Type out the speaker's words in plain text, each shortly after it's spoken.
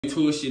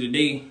Tool shit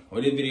today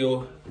or this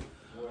video,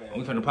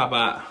 we finna pop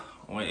out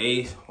on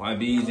Ace,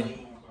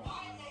 YBEEZZY,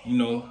 you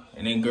know,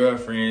 and then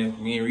girlfriend,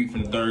 me and Reek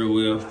from the third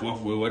wheel,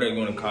 fourth wheel, whatever you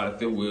wanna call it,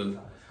 fifth wheel.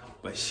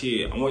 But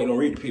shit, I'm waiting on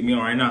Reek to pick me on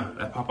right now.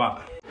 Let's pop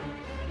out.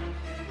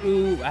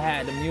 Ooh, I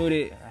had to mute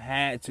it. I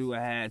had to.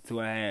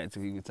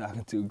 He was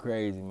talking too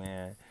crazy,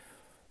 man.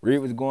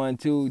 Reek was going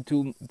too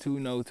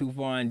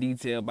far in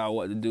detail about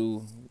what to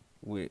do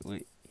with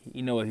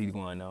he know what he's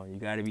going on. You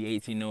gotta be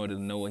 18 in order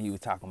to know what he was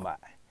talking about.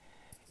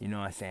 You know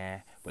what I'm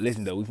saying? But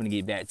listen though, we finna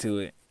get back to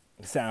it.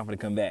 It's time for to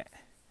come back.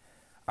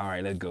 All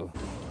right, let's go.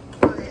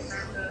 You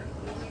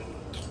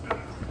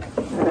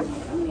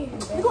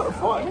go to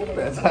fuck, nigga.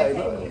 That's how it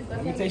goes.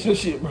 Let me taste your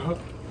shit, bro.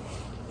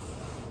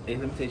 Hey,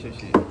 let me taste your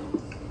shit.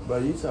 Bro,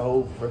 you a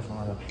whole professional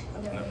right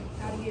Okay.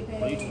 How to get paid?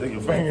 here. You just take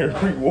your finger and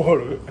drink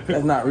water.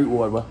 That's not root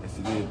water, bro. Yes,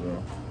 it is,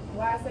 bro.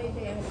 Why say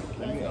that?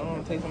 I don't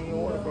want to take some of your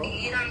water, bro.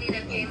 You don't need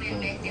a payment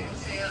method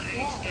until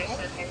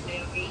instructions has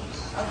been reached.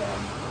 Okay.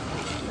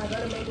 Now go to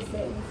make a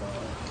statement.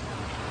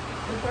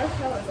 The first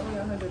show is only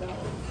 $100.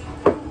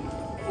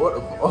 What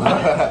the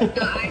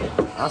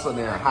fuck? I'm so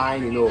damn high, I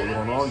didn't know what was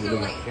going on. Just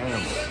looking at the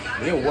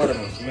camera. Your water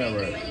don't smell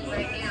right.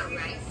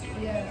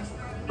 Yeah.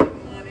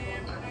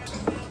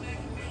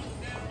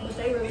 But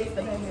they released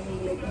the payment when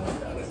you make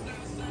 $100.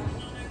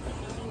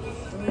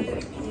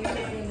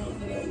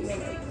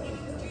 You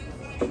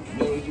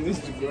know what you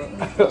listen to, bro?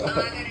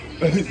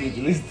 Let me see what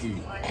you listen to.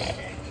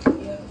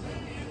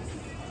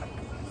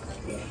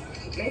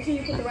 Make sure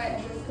you put the right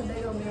address because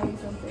they don't mail you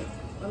something.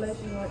 Unless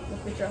you want to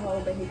put your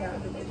whole bank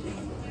account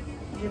information.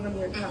 Give them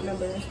your account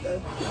number and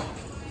stuff.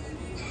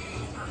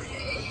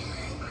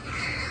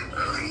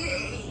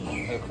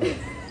 Okay.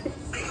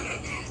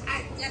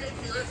 I gotta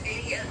do a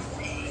video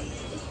today.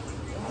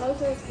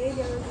 Hotel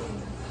video.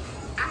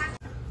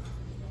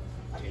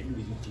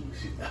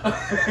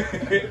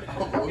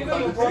 You know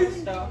your brother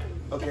stuff.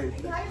 Okay.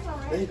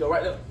 There you go,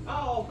 right there.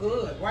 Oh,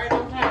 good. Right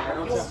on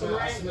time.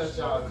 I smell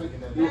y'all cooking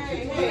that.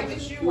 Hey,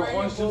 this you right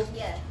orange here, juice? boo.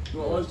 Yeah. You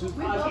want orange juice?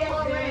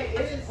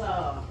 Yes,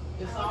 man.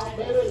 It's all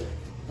good.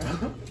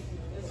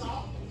 It's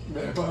all.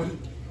 Man, buddy.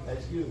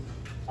 That's you.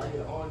 I get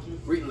an orange juice.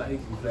 Reading like he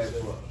was fat as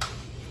fuck.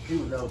 He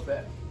was never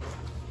fat.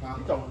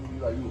 You talking to me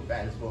like you were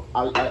fat as fuck.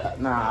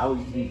 Nah, I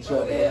used to be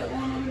chubby.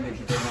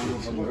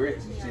 Some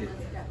grits and shit.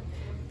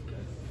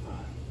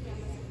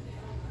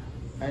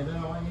 Hey, no,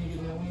 I ain't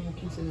getting that wing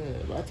piece of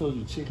that. I told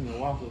you chicken and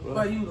waffle, bro.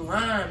 Bro, you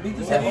lying, bitch.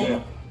 Just have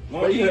you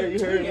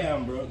heard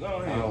him, bro. Go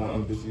ahead. I don't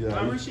want them bitches.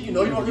 I'm rich, You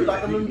know, you don't do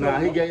like them. Nah,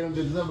 he gave them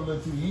bitches up a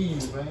little too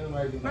easy, man.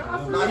 Like,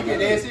 nah, he get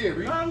that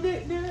serious, I'm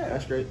dead.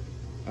 That's straight.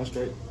 That's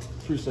straight.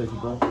 Appreciate you,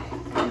 bro.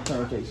 You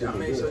turn cake shit. I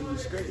make sure you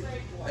straight.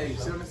 Hey,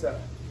 sit on this side.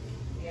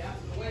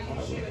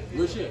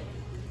 Good shit.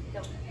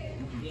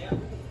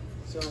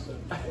 Sit on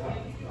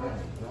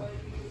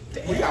this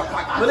side. We got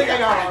pocket. But they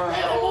got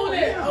I'm on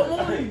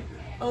it.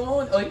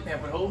 Oh, you paying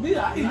for the whole meal?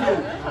 I didn't know.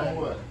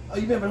 what? Oh,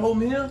 you paying for the whole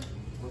meal?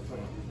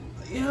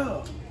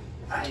 Yeah.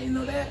 I didn't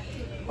know that.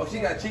 Oh, she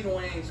got chicken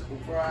wings,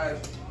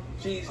 fries,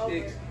 cheese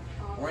sticks,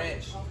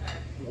 ranch,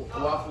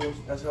 waffles.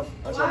 That's her.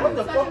 What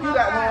the fuck you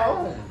got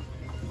going on?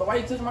 But why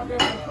you touching my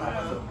girlfriend?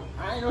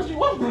 I ain't know she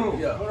was rude.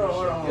 Yeah.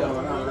 Hold on.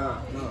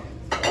 No.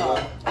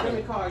 Let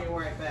me call you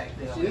right back.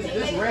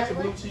 This ranch or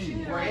blue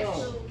cheese? Ranch.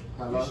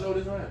 You show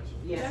this ranch?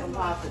 Yes, I'm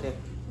positive.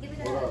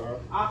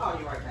 I'll call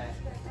you right back.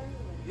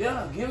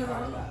 Yeah, give it a I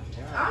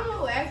don't know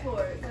who asked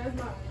for it. That's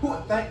not. Who?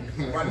 Thank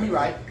you. Right, me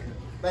right.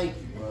 Thank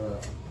you.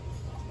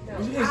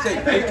 You didn't say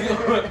thank you.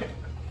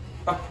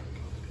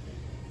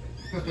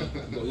 Go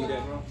eat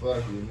that, bro.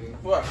 Fuck you, nigga.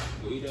 What?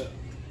 Go eat that.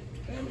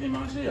 Damn, eat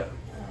my shit. You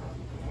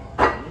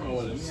know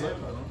what it is.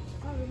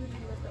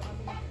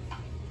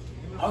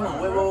 Hold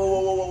on, wait,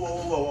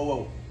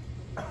 whoa.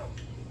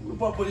 We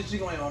put this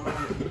chicken wing on my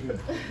shit.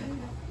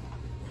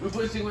 We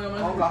put chicken wing on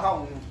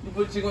my shit. You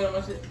put chicken wing on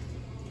my shit.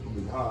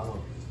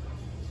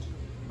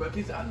 But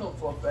Keith, I know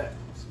for a fact.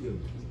 Excuse me.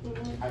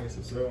 I get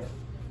some syrup.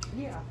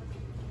 Yeah.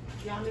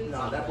 Y'all need No,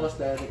 some. that bust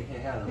that nigga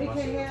can't have He none.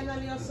 can't have none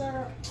of your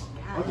syrup.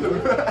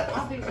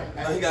 I'll fix it.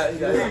 He got I'm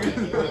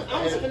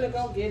just gonna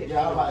go get it.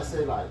 Yeah, I was about to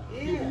say like,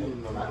 you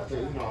know, like, you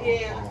know.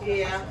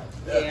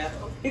 Yeah.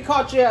 He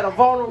caught you at a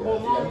vulnerable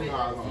Yeah, moment. you know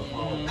I was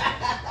on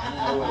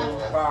the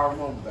phone. Fire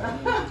moment,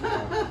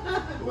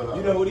 baby.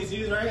 You know who this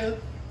is right here?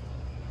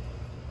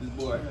 This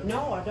boy.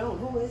 No, I don't.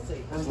 Who is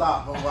he?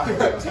 Stop.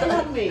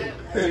 Tell me.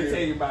 Let me tell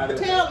you about it.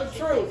 Tell the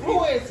truth.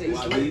 Who is he?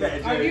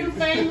 Are you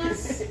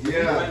famous?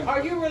 Yeah.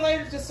 Are you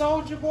related to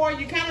Soulja Boy?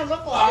 You kind of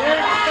look like him.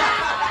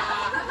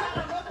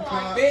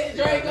 Big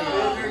Draco.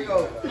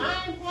 I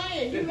ain't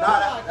playing. You look Nah,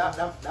 like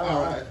that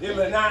all right. You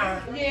look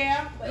nine.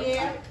 Yeah.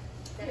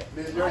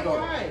 Bitch, All you're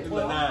going. right. You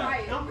look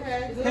nine.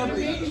 Okay. Good to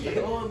meet you.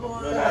 Go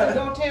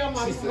tell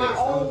my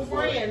old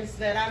friends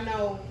that I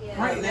know.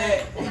 Right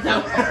there.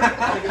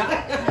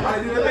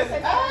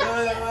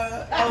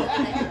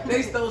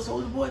 They stole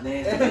Soulja Boy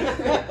dance.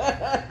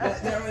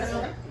 That's that right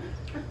now.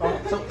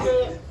 So,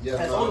 Yeah,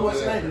 that's no, Soulja Boy yeah.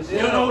 singers. You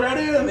don't know who that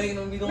is? Making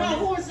them be No, going.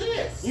 who is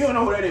this? You don't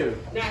know who that is?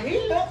 Now he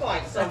look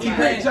like somebody.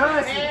 T-Pain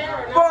Johnson.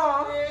 Hair and Boy.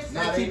 all this.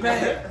 Nah,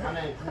 T-Pain. My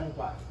name Coon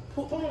Pot.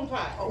 Poom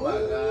pot. Oh my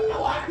God.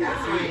 Oh, I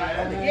got it.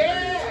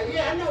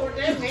 Yeah, I know what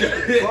that means.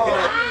 Who's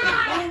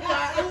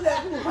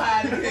that poom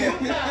pie?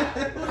 Who's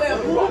that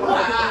poom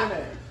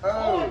pie?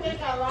 Oh, I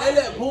think I like They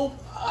let poom.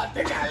 I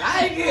think I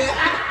like it.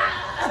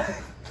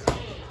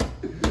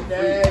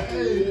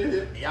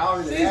 Y'all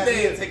really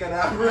said take it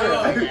out.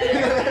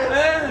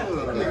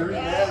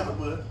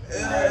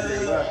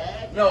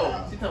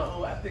 No, she told me,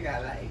 oh, I think I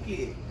like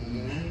it.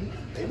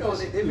 They know what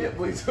they meant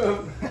for each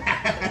other.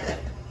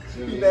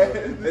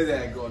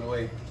 They ain't going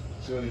away.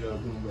 Shorty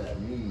don't poom back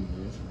mean,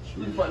 man.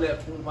 You fuck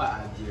that poom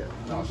pie idea. I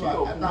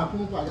thought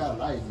poom pie got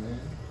life, man.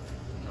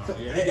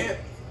 Yeah,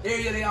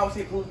 they always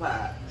say poom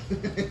pie.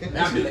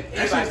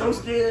 Everybody so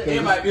scared.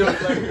 Everybody be on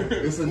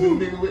the It's a new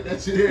nigga with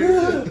that shit.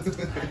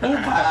 poom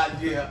pie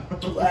idea.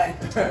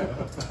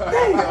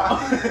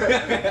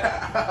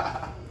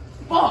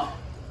 Fuck.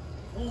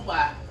 Poom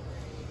pie.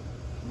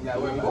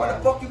 What the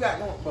fuck you got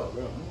going, bro?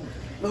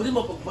 No, this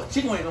motherfucker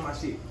chicken wings on my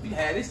shit. You can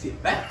have this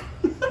shit back.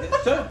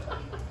 Yes, sir.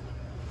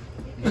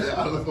 Yeah,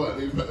 I look like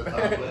they better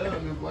not play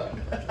on this black.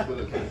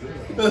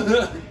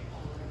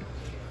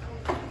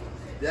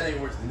 That ain't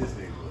worse than this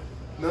thing, boy.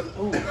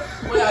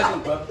 What I do,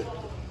 bro?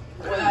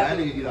 What I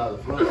need to get out of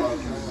the front.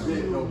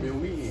 No, man,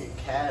 we in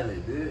Cali,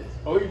 bitch.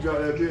 Oh, you dropped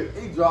that bitch.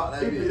 He dropped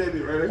that He beat that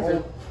bitch. bitch right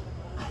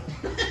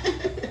there.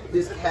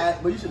 This cat,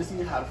 but you should have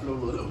seen how to flow a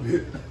little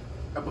bit.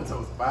 That boy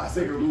told us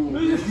 5-second rule,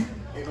 bitch.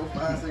 Ain't no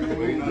 5-second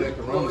rule. You know that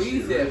No, Corona he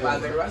shit, said right?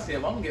 5 seconds. I said,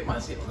 if I'm gonna get my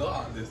shit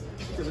regardless.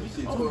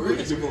 I'm a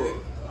rich boy.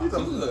 He's a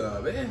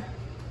good, man.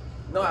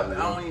 No, I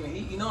don't even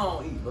eat. You know I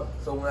don't eat, bro.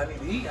 So when I need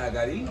to eat, I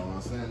gotta eat. You know what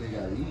I'm saying? They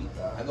gotta eat.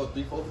 I go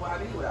 3, 4, 5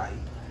 days without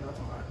eating. You know what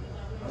I'm talking about?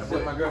 I'm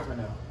with my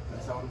girlfriend now.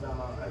 That's all the time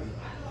I eat.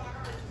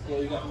 Yeah,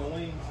 you got no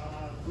wings.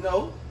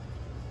 No.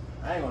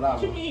 I ain't gonna lie,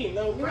 What you bro. mean?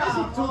 No, I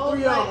see 2,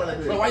 3 of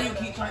them. So why you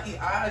keep trying to eat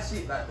odd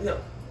shit? Like, here,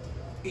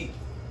 eat.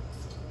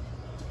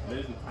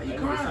 Are you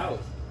crying?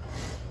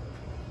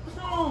 What's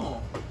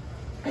wrong?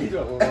 You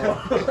don't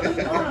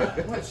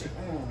What shit?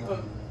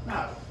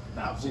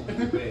 Nah, shit,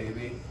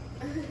 baby.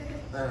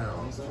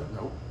 Damn,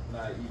 nope.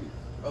 Nah, eat it.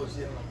 Oh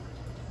shit.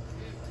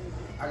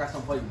 I got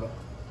something for you, bro.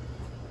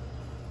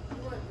 I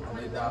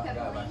forgot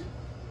about you.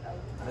 I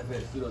left at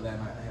the studio that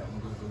night. I'm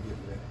gonna go get you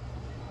that.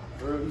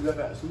 You left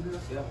at the studio?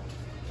 Yeah.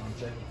 I'm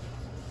checking.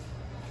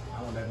 I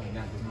want that thing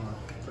down this morning.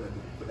 Put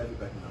that bit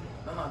back in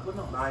there. No, put it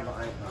on. No, I ain't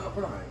gonna. No,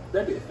 put it on.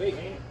 That bitch fake,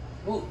 ain't it?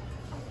 Who?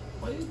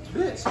 What you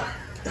bitch?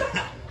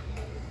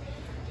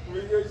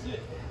 Where's your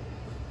shit?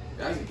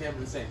 I actually came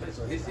from the same place,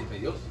 so his shit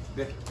fake. Your shit's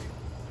different.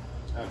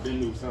 I've been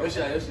new something. Your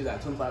shit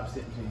like 25%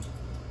 between.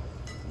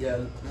 Yeah.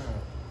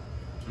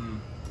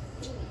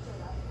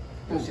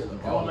 Your shit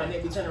look Oh, my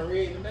neck be turning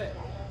red in the back.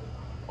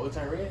 Oh, it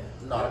turned red?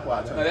 No, that's why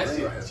I turned No, that red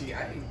shit. right. See, I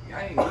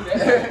ain't do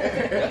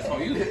that. That's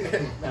on you. Nah, I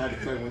had to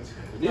play with you.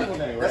 This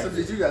one ain't That's right.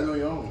 what you got to do on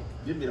your own.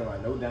 This bitch don't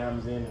got no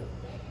diamonds in it.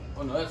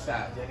 On the other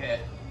side, Jackhead.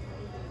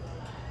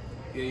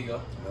 Here you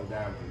go. No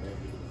diamonds in it.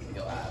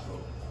 Your eye, bro.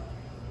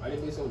 Why they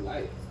be so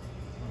light?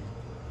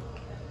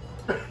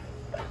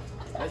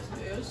 That's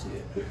your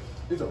shit.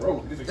 It's a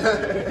rope. It's a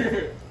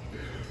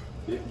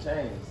different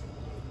chains.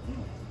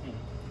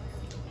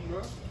 You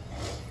know?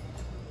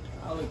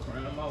 I'm always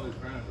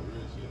crying for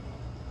real shit.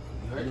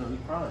 You heard me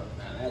crying.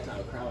 Nah, last time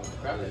I cried was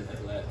that's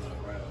the last time I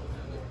cried was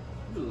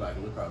You look like a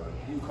little crying.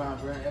 You crying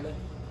for LA?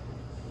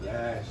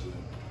 last year.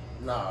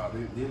 Nah,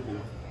 this year.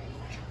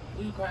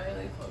 Who you crying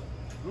LA for?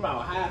 Remember I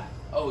was high?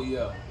 Oh,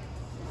 yeah.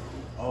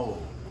 Oh.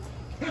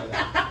 I was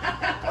like,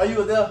 Oh, you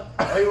was there?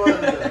 Oh, you was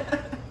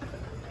there?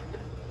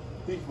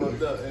 He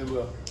fucked up, and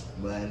well.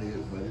 But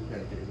this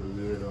pancakes are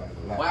good like a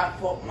lot. Why I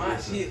fuck my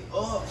shit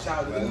up,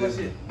 shout out to my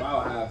shit. I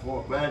was high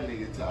for My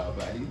nigga talk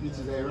about these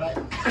bitches ain't right.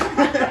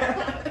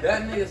 That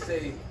nigga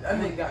say, that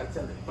nigga got to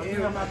tell it. But then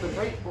I'm about to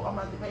pay for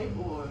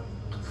it.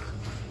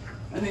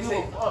 That nigga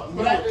say, fuck.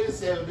 But that nigga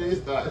said if they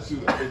start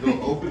shooting, they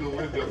gonna open the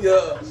window.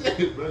 Yeah.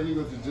 Shit, bro, you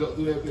gonna jump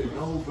through that bitch.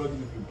 No, brother, if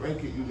you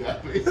break it, you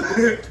got it.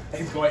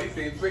 It's going to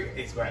say, break it.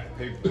 It's right.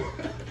 Paper.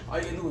 All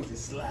you do is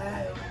just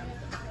slide.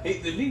 Hey,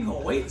 the nigga gonna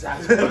wait till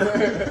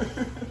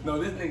No,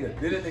 this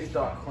nigga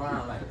start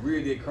crying, like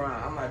really did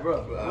crying. I'm like,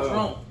 bro, what's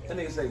wrong? That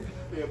nigga say,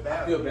 feel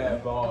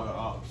bad for all the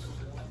ops.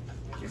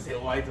 He said,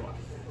 why you doing?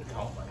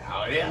 Oh my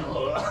God, yeah.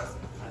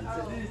 I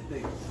said, this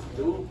nigga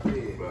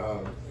stupid.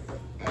 Bro,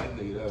 that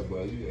nigga that,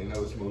 bro, you ain't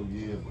never smoked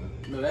again, bro.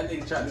 No, that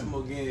nigga tried to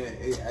smoke again.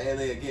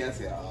 LA again. I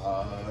said,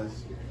 oh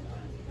shit.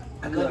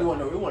 I couldn't do it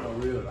no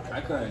real life.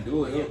 I couldn't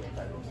do it.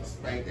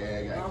 Spank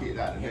that ass, got kicked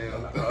out the hell.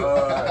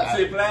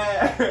 Say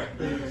black.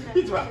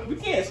 He's right. We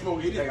can't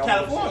smoke it. It's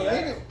California,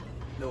 ain't it?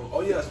 No,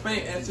 oh yeah,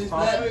 Spain and Six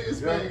That Black. nigga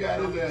Spank got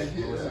his ass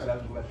kicked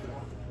out.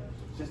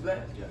 Six Black?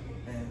 Yeah.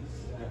 And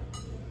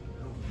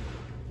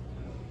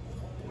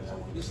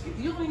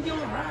you don't even get on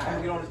the ride. I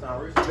get on this now,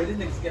 Rich. But this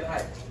nigga's getting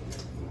hype.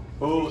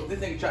 Oh, this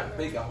nigga tried to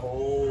fake a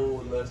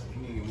whole lust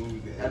community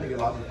movie. That nigga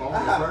lost his phone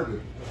on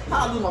purpose.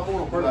 How I lose my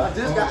phone on purpose?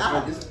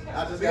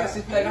 I just got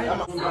Six Black.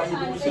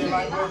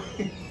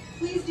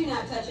 Please do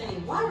not touch any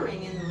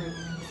wiring in the room.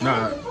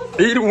 Nah,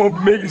 he the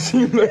one make it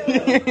seem like. It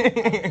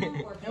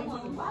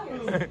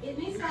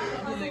may stop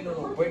the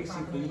break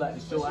shit, but you like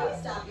to show out.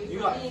 You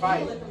like to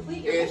fight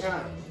every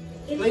time.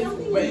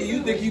 But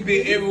you think you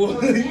beat everyone?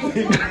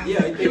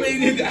 Yeah, You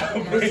mean you got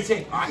outbreak?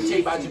 check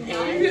about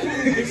Japan. You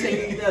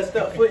say you done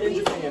stuff foot in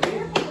Japan,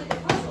 man.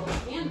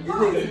 You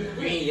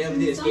ever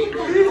did skate,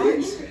 man.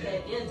 You just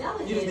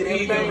did You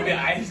everything. know the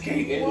ice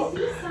skating. I'm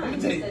gonna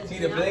tell you, see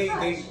the blade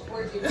thing.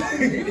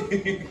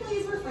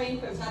 Please refrain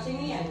from touching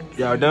the items.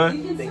 Y'all done?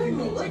 You can certainly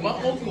look My at them.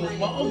 uncle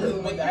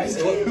went to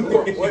ice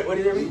What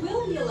did it You mean?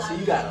 will be allowed So you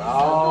to got take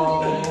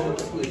all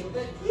photos, but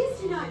please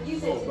do not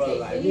use it to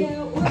take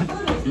video or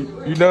photos in the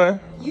room. You done?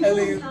 You will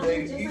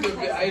encounter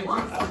different types of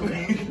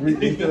monsters.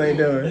 You still ain't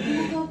done. You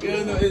will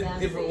You know, it's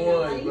different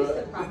ones, bro.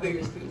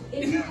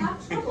 If you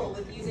have trouble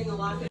with using a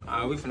lock,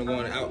 Alright, we finna go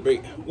on an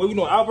outbreak. What we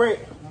doing, outbreak?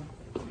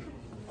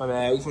 My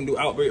bad, we finna do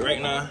outbreak right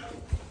now.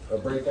 A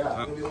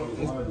breakout. We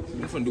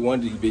finna do one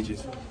of these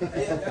bitches.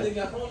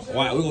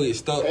 Why, we gonna get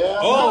stuck.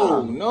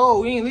 Oh, no,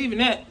 we ain't leaving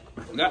that.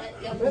 You know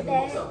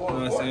what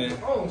I'm saying?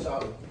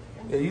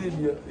 Yeah, you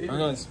did. I'm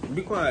gonna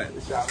be quiet.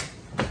 We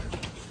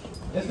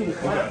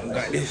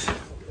got this.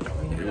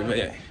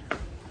 Yeah.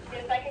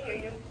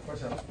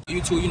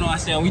 You two, you know what I'm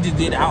saying? We just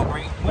did the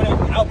outbreak.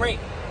 Outbreak.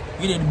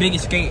 We did the big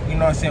escape, you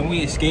know what I'm saying?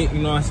 We escaped,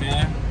 you know what I'm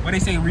saying? What they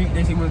say,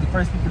 they say we were the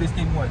first people to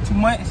escape, what, 2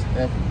 months?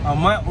 A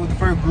month was the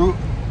first group.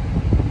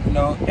 You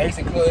know, Ace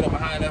and Claude are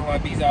behind us,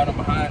 YBEEZZY are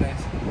behind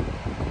us.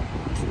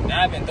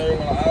 Now I've been third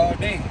one all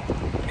day.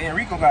 Me and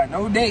Rico got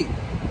no date.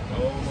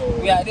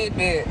 We out this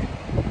bed.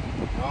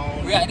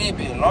 We out this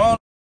bed long.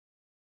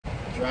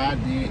 Dry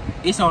dick.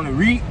 It's on the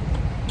Reek,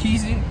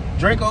 Keezy,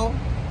 Draco.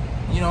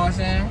 You know what I'm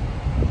saying?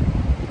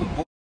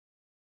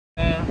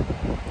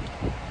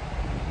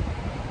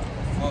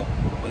 Fuck.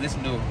 But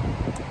listen though,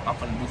 I'm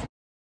finna do some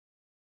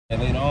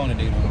later on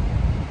today though.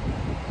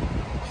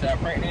 Should I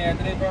prank their ass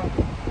today, bro?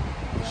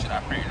 Or should I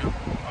prank them?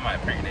 I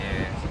might prank their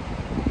ass. You know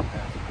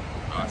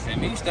what I'm saying?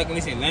 Man, we stuck in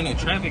this Atlanta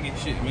traffic and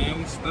shit, man.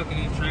 We stuck in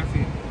this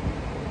traffic.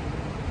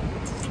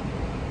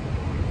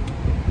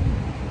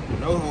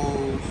 No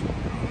hoes.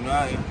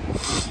 Nothing.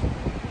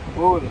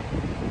 Hold it.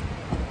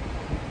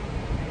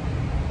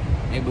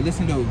 Hey, but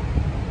listen though.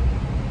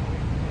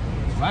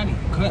 If I need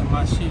to cut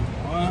my shit,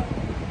 boy, I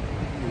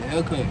need a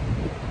haircut. I'm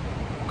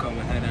cut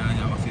my hair down,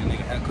 y'all want to see a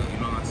nigga haircut, you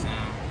know what I'm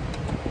saying?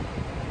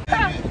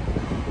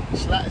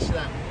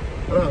 Slap.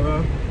 What up, bro?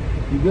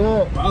 You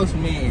good? Boss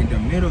man in the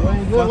middle of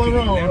Ain't good, fucking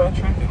what's wrong, Atlanta bro?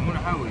 traffic on the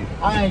highway.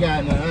 I ain't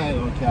got nothing. I ain't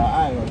gonna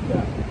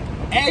count.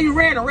 Hey, you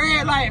ran a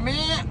red light,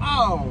 man.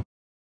 Oh.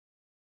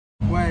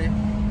 Boy,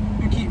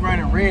 you keep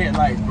running red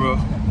lights, bro.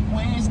 We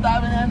ain't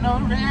stopping at no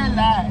red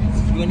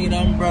lights. We need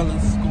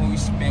umbrellas. We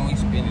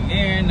spending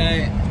every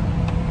night.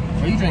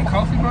 Bro, you drink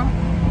coffee, bro?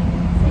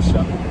 For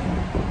sure.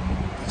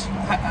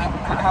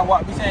 How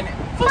Wop be saying it?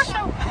 For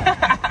sure.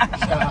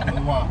 Shout out to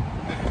Wop.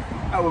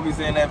 I would be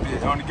saying that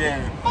bitch on the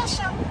game. For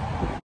sure.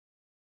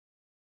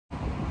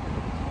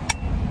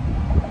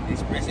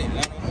 Express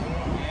Atlanta.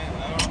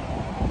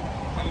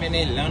 I'm in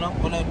Atlanta.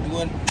 What I'm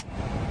doing?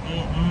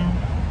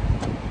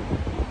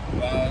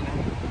 Well,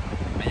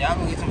 man, y'all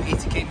gonna get some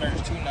ATK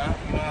merch too now.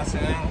 You know what I'm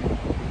saying?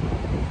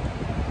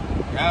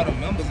 Y'all the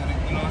members of the,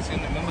 you know what I'm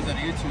saying? The members of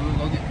the YouTube.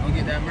 Go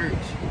get that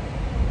merch.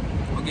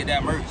 Go get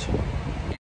that merch.